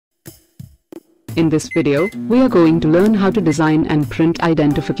In this video, we are going to learn how to design and print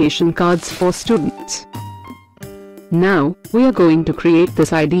identification cards for students. Now, we are going to create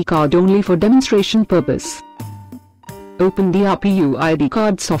this ID card only for demonstration purpose. Open DRPU ID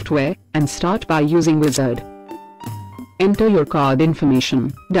card software, and start by using Wizard. Enter your card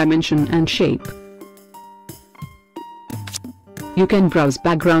information, dimension and shape. You can browse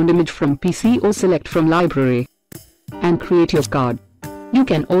background image from PC or select from library, and create your card. You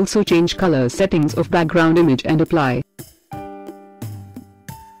can also change color settings of background image and apply.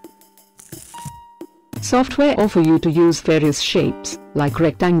 Software offer you to use various shapes, like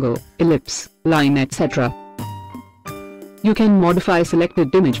rectangle, ellipse, line etc. You can modify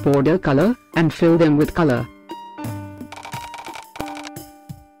selected image border color, and fill them with color.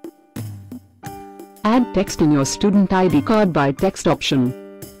 Add text in your student ID card by text option.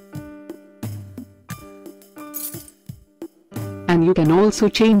 And you can also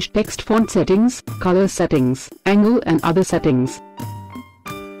change text font settings, color settings, angle and other settings.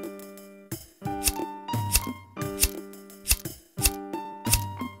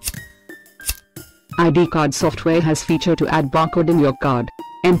 ID card software has feature to add barcode in your card.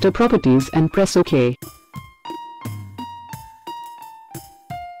 Enter properties and press OK.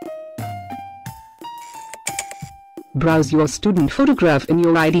 Browse your student photograph in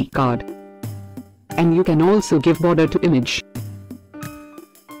your ID card. And you can also give border to image.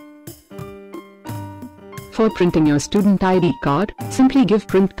 For printing your student ID card, simply give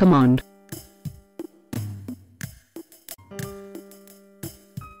print command.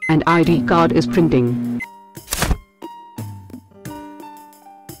 And ID card is printing.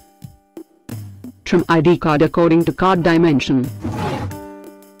 Trim ID card according to card dimension.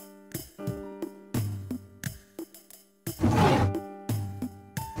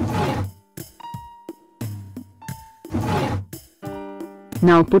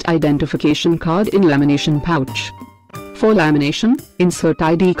 Now put identification card in lamination pouch. For lamination, insert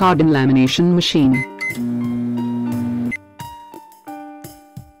ID card in lamination machine.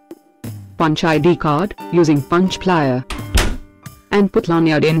 Punch ID card using punch plier. And put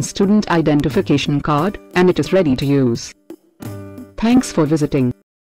lanyard in student identification card, and it is ready to use. Thanks for visiting.